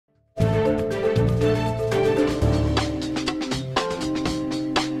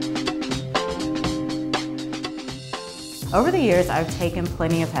Over the years, I've taken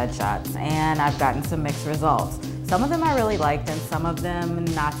plenty of headshots and I've gotten some mixed results. Some of them I really liked and some of them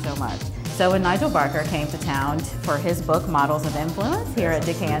not so much. So when Nigel Barker came to town for his book, Models of Influence, here at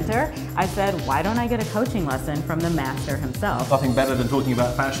DCanter, I said, why don't I get a coaching lesson from the master himself? Nothing better than talking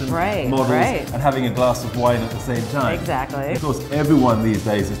about fashion, models, right. and having a glass of wine at the same time. Exactly. Of course, everyone these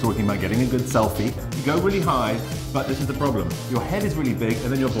days is talking about getting a good selfie. You go really high, but this is the problem. Your head is really big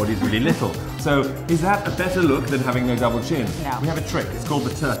and then your body is really little. So is that a better look than having no double chin? No. We have a trick, it's called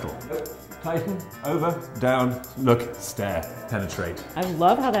the turtle. Tighten, over, down, look, stare, penetrate. I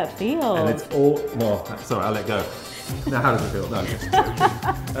love how that feels. And it's all, well, sorry, I'll let go. Now, how does it feel? No,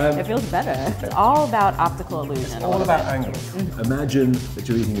 it feels better. It's all about optical illusion. It's all about angles. Imagine that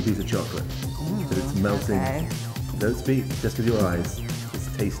you're eating a piece of chocolate, that it's melting. Okay. Don't speak, just with your eyes.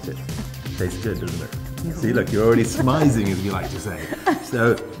 Just taste it. Tastes good, doesn't it? See, look, you're already smizing, as you like to say.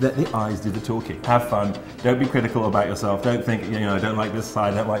 So let the eyes do the talking. Have fun. Don't be critical about yourself. Don't think, I don't like this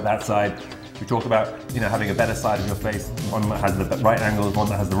side, I don't like that side. We talk about, having a better side of your face, one that has the right angles, one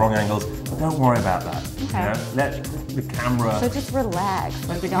that has the wrong angles. Don't worry about that. Okay. Let the camera. So just relax.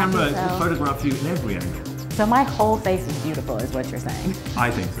 Let the camera photograph you in every angle. So my whole face is beautiful, is what you're saying. I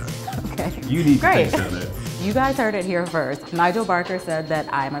think so. Okay. You need to think so, though. You guys heard it here first. Nigel Barker said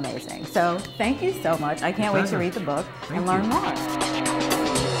that I'm amazing. So thank you so much. I can't wait to read the book and learn more.